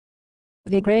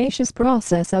The gracious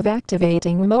process of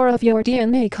activating more of your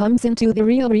DNA comes into the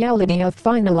real reality of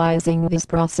finalizing this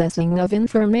processing of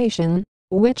information,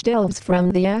 which delves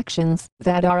from the actions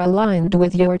that are aligned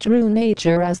with your true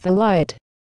nature as the light.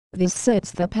 This sets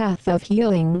the path of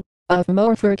healing, of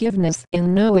more forgiveness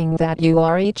in knowing that you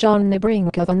are each on the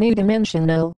brink of a new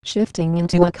dimensional shifting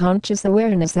into a conscious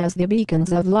awareness as the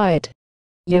beacons of light.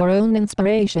 Your own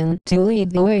inspiration to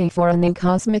lead the way for a new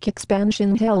cosmic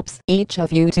expansion helps each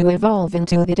of you to evolve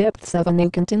into the depths of a new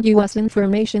continuous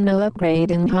informational upgrade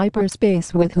in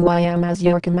hyperspace with who I am as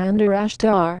your commander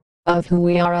Ashtar, of who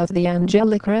we are of the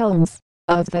angelic realms,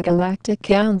 of the Galactic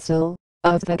Council,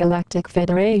 of the Galactic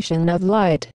Federation of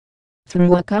Light.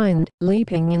 Through a kind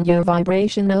leaping in your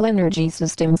vibrational energy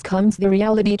systems comes the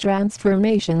reality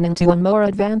transformation into a more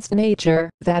advanced nature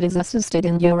that is assisted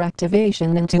in your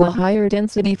activation into a higher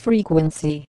density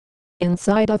frequency.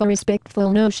 Inside of a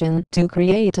respectful notion to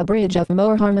create a bridge of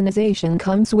more harmonization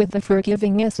comes with the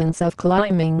forgiving essence of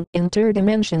climbing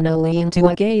interdimensionally into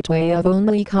a gateway of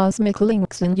only cosmic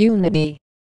links and unity.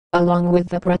 Along with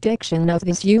the protection of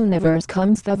this universe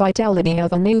comes the vitality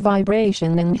of a new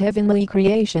vibration in heavenly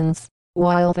creations,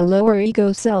 while the lower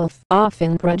ego self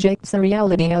often projects a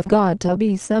reality of God to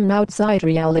be some outside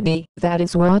reality that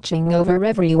is watching over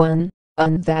everyone,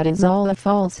 and that is all a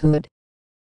falsehood.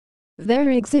 There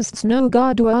exists no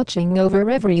God watching over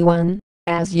everyone,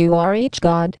 as you are each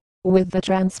God, with the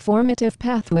transformative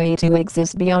pathway to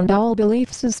exist beyond all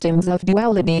belief systems of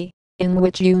duality, in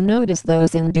which you notice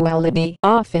those in duality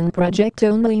often project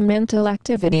only mental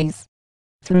activities.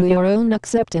 Through your own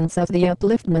acceptance of the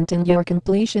upliftment in your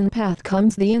completion path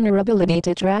comes the inner ability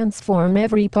to transform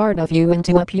every part of you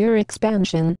into a pure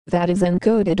expansion that is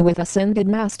encoded with ascended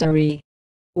mastery.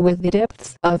 With the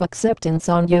depths of acceptance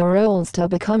on your roles to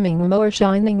becoming more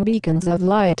shining beacons of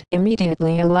light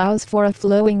immediately allows for a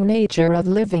flowing nature of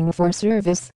living for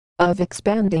service, of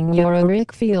expanding your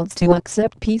auric fields to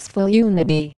accept peaceful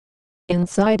unity.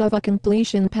 Inside of a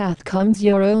completion path comes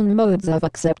your own modes of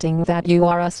accepting that you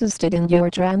are assisted in your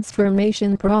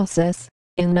transformation process,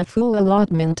 in a full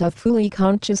allotment of fully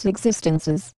conscious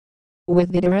existences.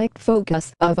 With the direct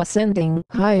focus of ascending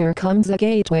higher comes a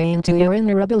gateway into your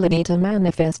inner ability to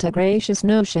manifest a gracious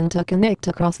notion to connect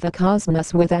across the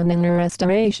cosmos with an inner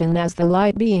restoration as the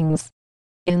light beings.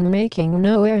 In making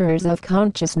no errors of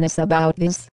consciousness about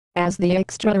this, as the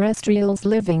extraterrestrials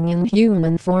living in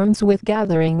human forms with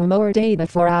gathering more data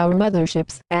for our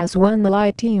motherships as one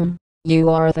light team, you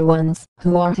are the ones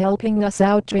who are helping us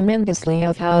out tremendously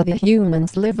of how the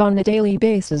humans live on a daily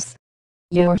basis.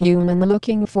 Your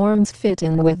human-looking forms fit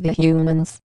in with the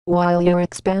humans, while your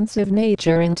expansive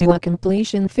nature into a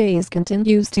completion phase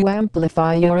continues to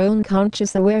amplify your own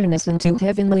conscious awareness into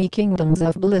heavenly kingdoms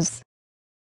of bliss.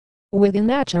 With the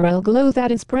natural glow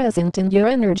that is present in your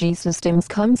energy systems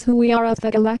comes who we are of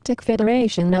the Galactic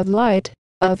Federation of Light,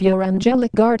 of your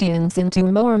angelic guardians into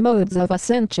more modes of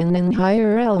ascension in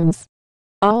higher realms.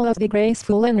 All of the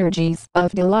graceful energies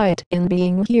of delight in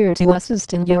being here to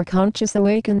assist in your conscious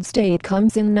awakened state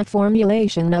comes in a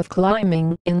formulation of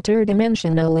climbing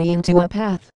interdimensionally into a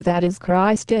path that is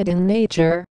Christed in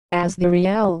nature, as the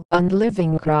real and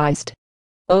living Christ.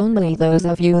 Only those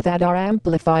of you that are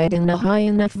amplified in a high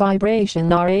enough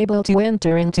vibration are able to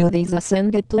enter into these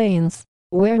ascended planes,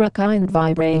 where a kind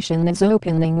vibration is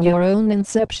opening your own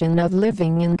inception of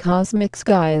living in cosmic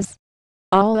skies.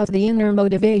 All of the inner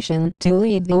motivation to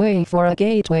lead the way for a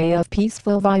gateway of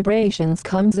peaceful vibrations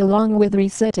comes along with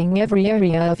resetting every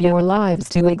area of your lives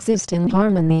to exist in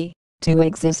harmony, to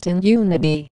exist in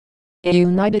unity. A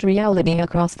united reality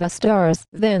across the stars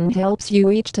then helps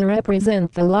you each to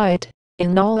represent the light,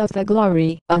 in all of the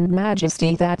glory and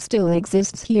majesty that still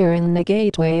exists here in the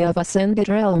gateway of ascended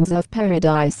realms of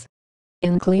paradise.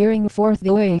 In clearing forth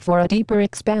the way for a deeper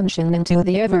expansion into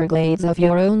the Everglades of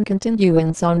your own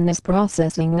continuance on this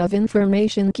processing of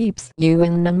information keeps you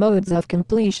in the modes of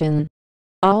completion.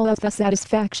 All of the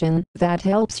satisfaction that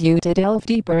helps you to delve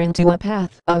deeper into a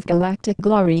path of galactic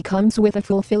glory comes with a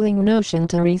fulfilling notion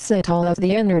to reset all of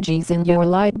the energies in your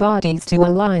light bodies to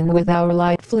align with our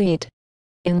light fleet.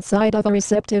 Inside of a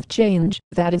receptive change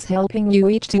that is helping you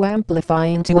each to amplify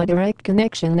into a direct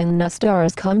connection in the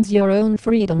stars comes your own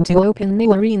freedom to open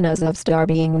new arenas of star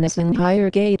beingness and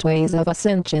higher gateways of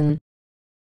ascension.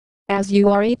 As you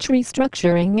are each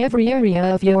restructuring every area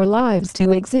of your lives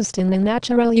to exist in a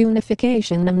natural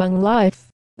unification among life,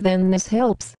 then this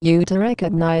helps you to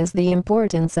recognize the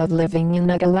importance of living in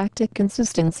a galactic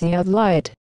consistency of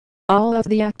light. All of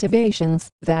the activations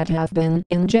that have been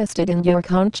ingested in your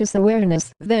conscious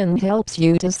awareness then helps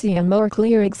you to see a more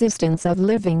clear existence of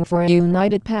living for a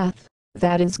united path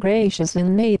that is gracious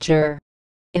in nature.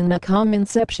 In the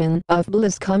conception of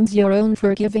bliss comes your own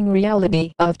forgiving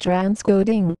reality of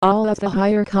transcoding all of the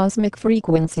higher cosmic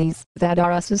frequencies that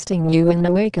are assisting you in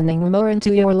awakening more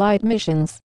into your light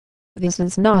missions. This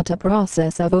is not a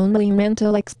process of only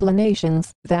mental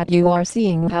explanations that you are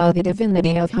seeing how the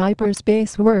divinity of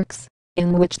hyperspace works,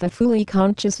 in which the fully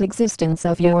conscious existence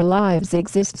of your lives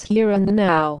exists here and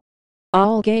now.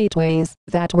 All gateways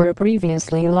that were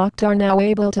previously locked are now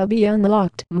able to be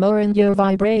unlocked more in your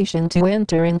vibration to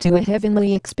enter into a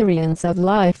heavenly experience of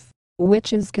life,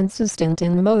 which is consistent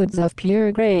in modes of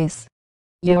pure grace.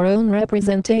 Your own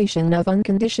representation of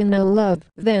unconditional love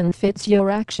then fits your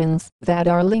actions that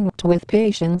are linked with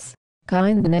patience,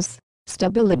 kindness,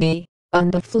 stability,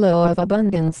 and a flow of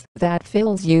abundance that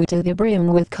fills you to the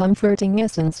brim with comforting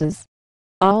essences.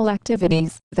 All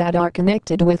activities that are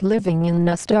connected with living in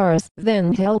the stars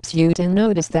then helps you to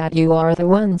notice that you are the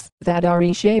ones that are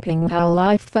reshaping how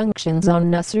life functions on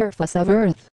the surface of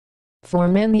Earth. For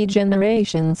many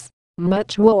generations,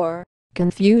 much war,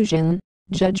 confusion,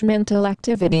 judgmental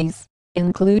activities,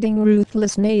 including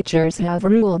ruthless natures have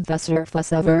ruled the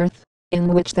surface of Earth, in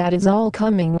which that is all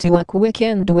coming to a quick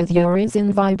end with your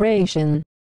risen vibration.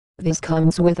 This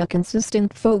comes with a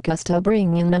consistent focus to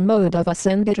bring in a mode of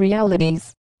ascended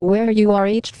realities, where you are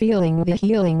each feeling the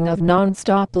healing of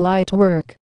non-stop light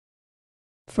work.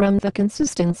 From the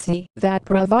consistency that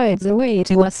provides a way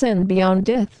to ascend beyond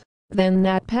death, then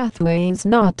that pathway is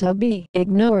not to be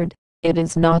ignored. It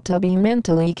is not to be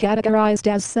mentally categorized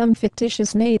as some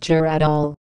fictitious nature at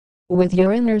all. With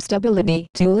your inner stability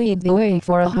to lead the way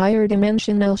for a higher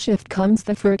dimensional shift comes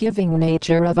the forgiving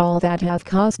nature of all that have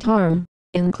caused harm,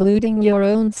 including your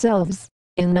own selves,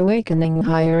 in awakening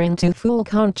higher into full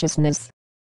consciousness.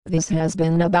 This has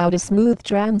been about a smooth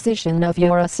transition of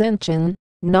your ascension,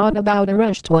 not about a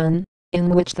rushed one, in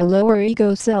which the lower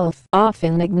ego self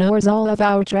often ignores all of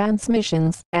our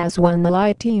transmissions as one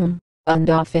light team, and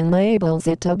often labels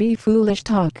it to be foolish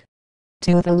talk.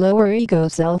 To the lower ego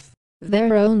self,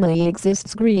 there only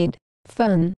exists greed,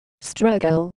 fun,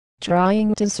 struggle,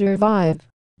 trying to survive,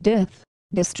 death,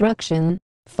 destruction,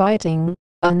 fighting,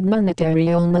 and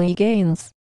monetary-only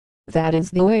gains. That is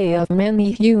the way of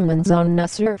many humans on the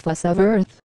surface of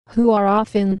Earth, who are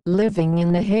often living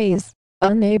in the haze,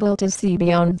 unable to see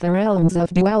beyond the realms of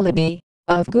duality,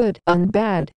 of good and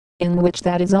bad, in which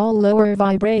that is all lower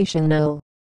vibrational.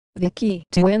 The key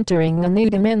to entering a new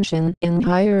dimension in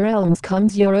higher realms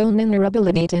comes your own inner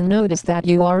ability to notice that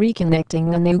you are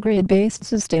reconnecting a new grid-based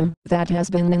system that has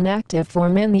been inactive for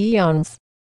many eons.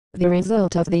 The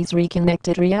result of these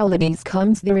reconnected realities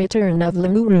comes the return of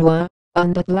Lemurua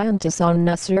and Atlantis on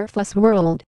the surface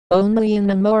world, only in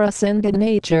a more ascended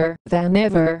nature than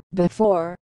ever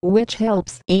before, which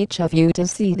helps each of you to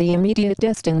see the immediate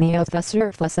destiny of the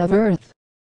surface of Earth.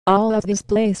 All of this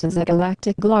places a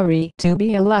galactic glory to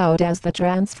be allowed as the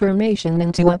transformation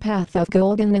into a path of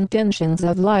golden intentions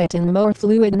of light and more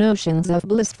fluid notions of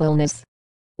blissfulness.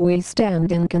 We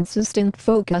stand in consistent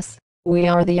focus. We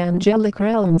are the angelic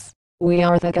realms. We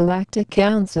are the Galactic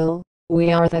Council.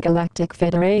 We are the Galactic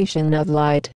Federation of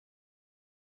Light.